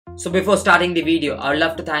So before starting the video, I would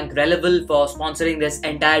love to thank Relevil for sponsoring this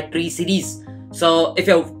entire tree series. So if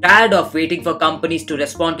you're tired of waiting for companies to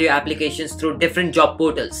respond to your applications through different job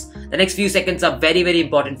portals, the next few seconds are very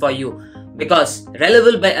important for you, because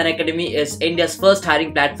Relevil by Unacademy is India's first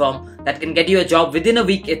hiring platform that can get you a job within a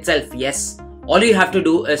week itself. Yes, all you have to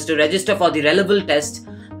do is to register for the Relevil test,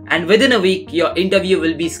 and within a week your interview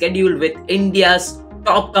will be scheduled with India's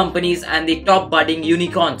top companies and the top budding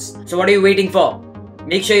unicorns. So what are you waiting for?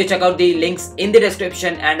 Make sure you check out the links in the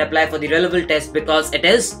description and apply for the Relevil test because it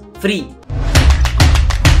is free.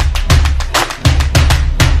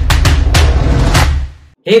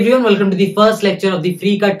 Hey everyone, welcome to the first lecture of the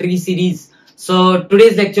Free Cut Tree series. So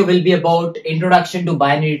today's lecture will be about introduction to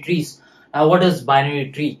binary trees. Now what is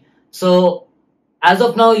binary tree? So as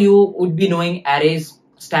of now you would be knowing arrays,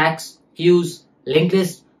 stacks, queues, linked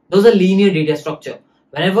lists. Those are linear data structure.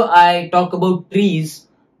 Whenever I talk about trees,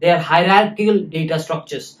 they are hierarchical data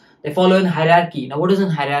structures. They follow in hierarchy. Now what is in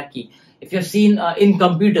hierarchy? If you've seen in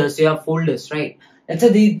computers, you have folders, right? Let's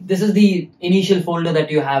say this is the initial folder that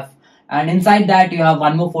you have. And inside that you have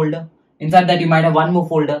one more folder. Inside that you might have one more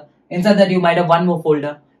folder. Inside that you might have one more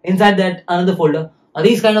folder. Inside that another folder.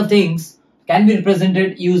 These kind of things can be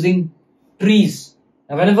represented using trees.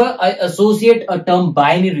 Now whenever I associate a term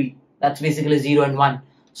binary, that's basically 0 and 1.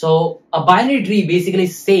 So a binary tree basically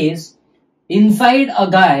says inside a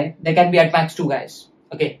guy, there can be at max 2 guys.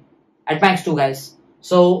 Okay, at max 2 guys.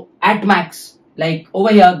 So at max, like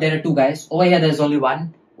over here, there are 2 guys. Over here, there's only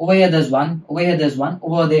 1. Over here, there's 1. Over here, there's 1.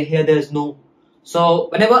 Over here, there's no. So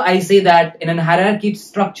whenever I say that in a hierarchy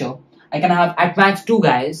structure, I can have at max 2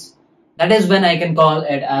 guys. That is when I can call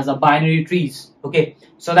it as a binary trees. Okay,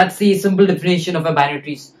 so that's the simple definition of a binary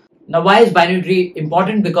trees. Now, why is binary tree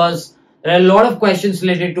important? Because there are a lot of questions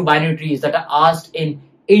related to binary trees that are asked in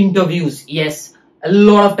interviews. Yes, a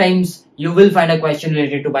lot of times you will find a question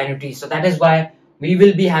related to binary trees. So that is why we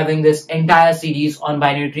will be having this entire series on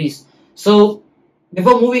binary trees. So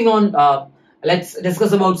before moving on, let's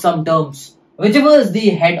discuss about some terms. Whichever is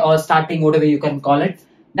the head or starting, whatever you can call it,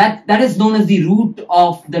 that is known as the root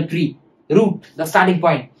of the tree. Root, the starting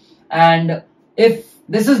point. And if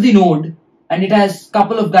this is the node and it has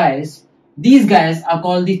couple of guys, these guys are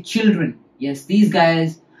called the children. Yes, these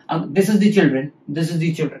guys. This is the children. This is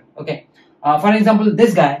the children. Okay. For example,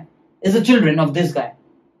 this guy is a children of this guy.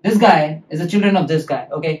 This guy is a children of this guy.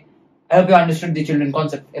 Okay. I hope you understood the children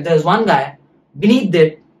concept. If there is one guy, beneath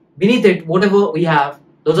it, whatever we have,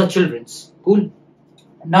 those are children's. Cool.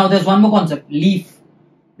 Now there's one more concept, leaf.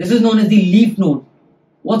 This is known as the leaf node.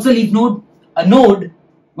 What's a leaf node? A node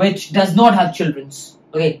which does not have children's.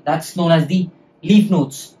 Okay, that's known as the leaf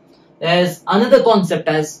nodes. There's another concept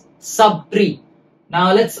as subtree.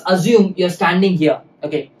 Now let's assume you're standing here,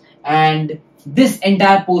 okay, and this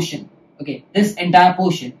entire portion, okay, this entire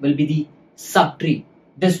portion will be the subtree.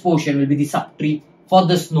 This portion will be the subtree for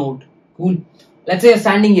this node. Cool. Let's say you're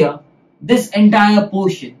standing here, this entire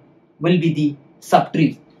portion will be the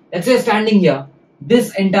subtree. Let's say you're standing here,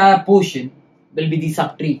 this entire portion will be the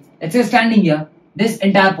subtree. Let's say you're standing here, this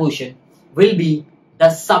entire portion will be the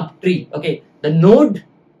subtree. Okay, the node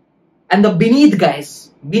and the beneath guys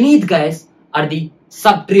are the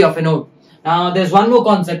subtree of a node. Now there's one more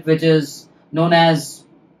concept which is known as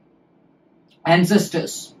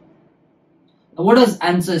ancestors. Now, what is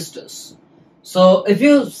ancestors? So if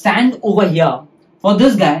you stand over here, for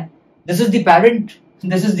this guy, this is the parent,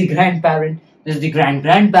 this is the grandparent, this is the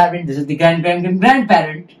grandparent, this is the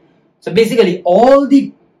grandparent. So basically all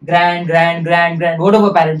the grand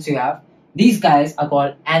whatever parents you have, these guys are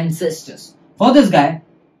called ancestors. For this guy,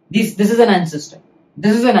 this is an ancestor,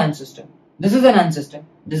 this is an ancestor, this is an ancestor,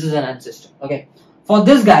 this is an ancestor. Okay. For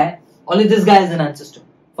this guy, only this guy is an ancestor.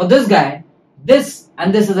 For this guy, this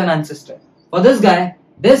and this is an ancestor. For this guy,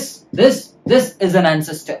 this is an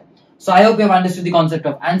ancestor. So I hope you have understood the concept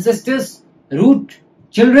of ancestors, root,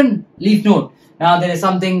 children, leaf node. Now there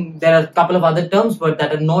are a couple of other terms, but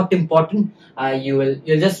that are not important.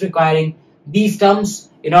 You're just requiring these terms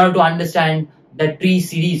in order to understand the tree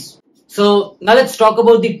series. So now let's talk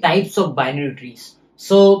about the types of binary trees.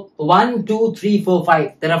 So 1, 2, 3, 4,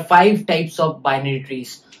 5. There are 5 types of binary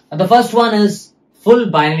trees. Now the first one is full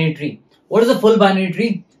binary tree. What is a full binary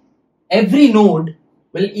tree? Every node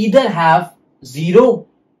will either have 0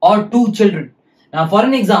 or 2 children. Now for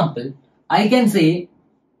an example, I can say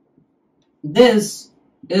this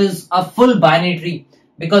is a full binary tree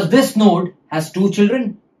because this node has 2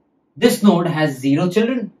 children, this node has 0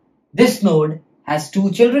 children, this node has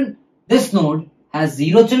 2 children, this node has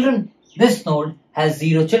 0 children, this node has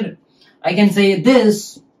 0 children. I can say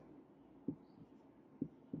this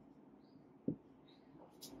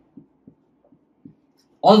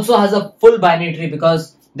also has a full binary tree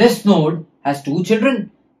because this node has 2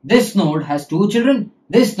 children, this node has 2 children,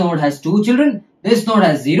 this node has 2 children, this node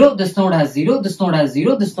has 0, this node has 0, this node has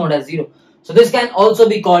 0, this node has 0. So this can also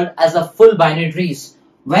be called as a full binary trees.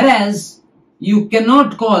 Whereas you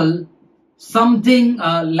cannot call something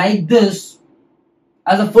like this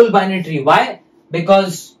as a full binary tree. Why?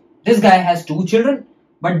 Because this guy has 2 children,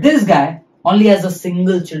 but this guy only has a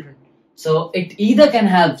single children. So it either can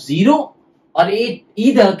have 0 or it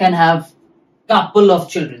either can have couple of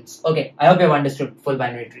children. Okay, I hope you have understood full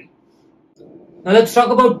binary tree. Now let's talk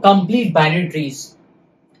about complete binary trees.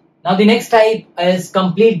 Now the next type is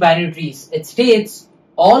complete binary trees. It states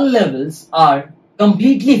all levels are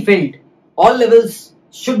completely filled. All levels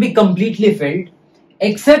should be completely filled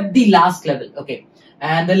except the last level. Okay,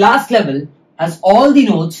 and the last level has all the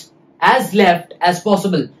nodes as left as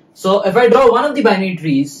possible. So if I draw one of the binary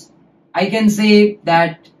trees, I can say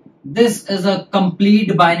that this is a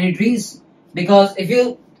complete binary trees, because if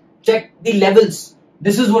you check the levels,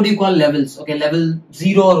 this is what you call levels. Okay, level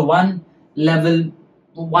 0 or 1, level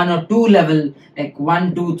 1 or 2, level like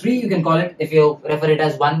 1, 2, 3 you can call it if you refer it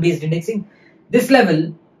as 1 based indexing. This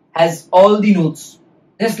level has all the nodes.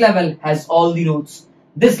 This level has all the nodes.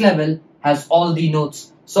 This level has all the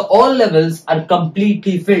nodes. So all levels are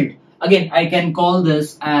completely filled. Again, I can call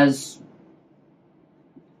this as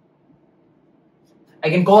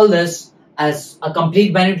a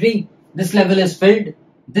complete binary tree. This level is filled.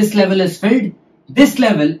 This level is filled. This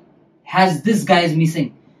level has this guy is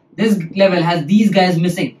missing. This level has these guys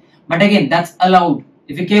missing. But again, that's allowed.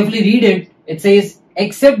 If you carefully read it, it says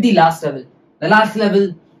except the last level. The last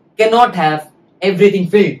level cannot have everything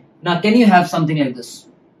filled. Now, can you have something like this?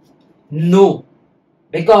 No,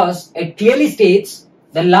 because it clearly states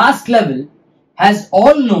the last level has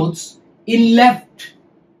all nodes in left.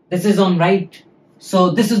 This is on right. So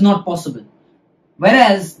this is not possible.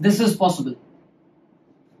 Whereas this is possible.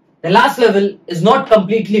 The last level is not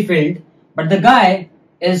completely filled, but the guy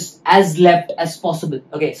is as left as possible.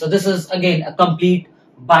 Okay, so this is again a complete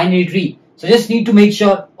binary tree. So just need to make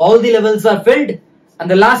sure all the levels are filled,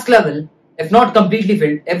 and the last level, if not completely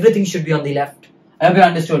filled, everything should be on the left. I hope you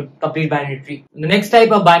understood complete binary tree. The next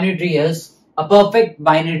type of binary tree is a perfect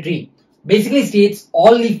binary tree. Basically states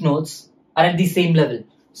all leaf nodes are at the same level.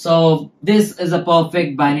 So this is a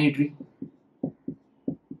perfect binary tree,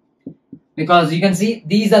 because you can see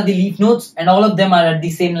these are the leaf nodes and all of them are at the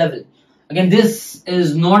same level. Again, this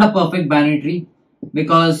is not a perfect binary tree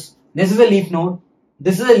because this is a leaf node,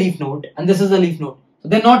 this is a leaf node, and this is a leaf node. So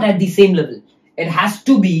they're not at the same level. It has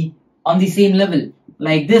to be on the same level.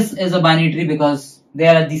 Like this is a binary tree because they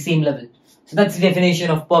are at the same level. So that's the definition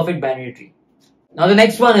of perfect binary tree. Now the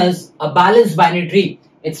next one is a balanced binary tree.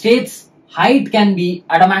 It states height can be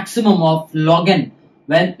at a maximum of log n,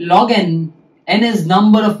 when log n is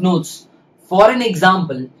number of nodes. For an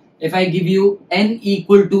example, if I give you n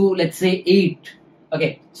equal to, let's say, 8,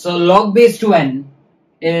 okay, so log base to n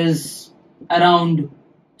is around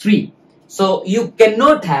 3. So you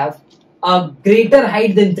cannot have a greater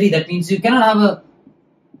height than 3. That means you cannot have a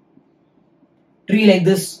tree like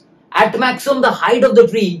this. At maximum, the height of the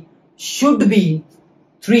tree should be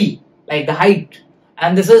 3, like the height.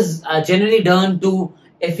 And this is generally done to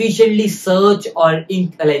efficiently search or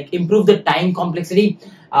improve the time complexity.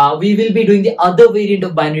 We will be doing the other variant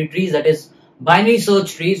of binary trees, that is binary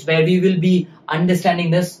search trees, where we will be understanding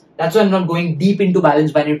this. That's why I'm not going deep into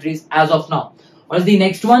balanced binary trees as of now. What is the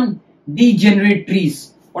next one? Degenerate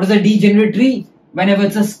trees. What is a degenerate tree? Whenever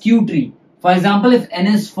it's a skew tree. For example, if n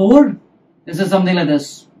is 4, this is something like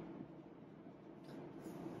this.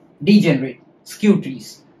 Degenerate, skew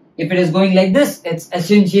trees. If it is going like this, it's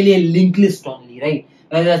essentially a linked list only, right?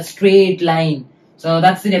 Whether a straight line. So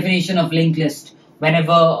that's the definition of linked list.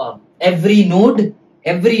 Whenever every node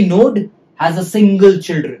has a single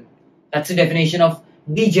children. That's the definition of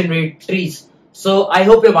degenerate trees. So I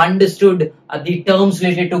hope you've understood the terms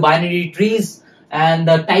related to binary trees and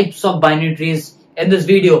the types of binary trees in this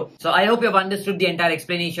video. So I hope you've understood the entire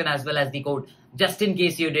explanation as well as the code. Just in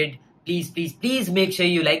case you did, please make sure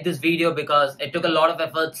you like this video, because it took a lot of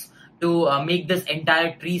efforts to make this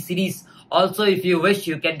entire tree series. Also, if you wish,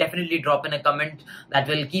 you can definitely drop in a comment. That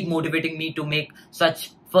will keep motivating me to make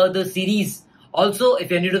such further series. Also, if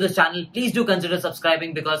you're new to this channel, please do consider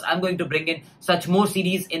subscribing, because I'm going to bring in such more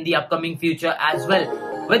series in the upcoming future as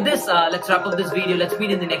well. With this, let's wrap up this video. Let's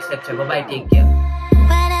meet in the next lecture. Bye-bye. Take care.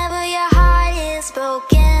 Whenever your heart is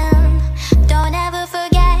broken, don't ever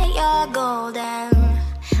forget your goals.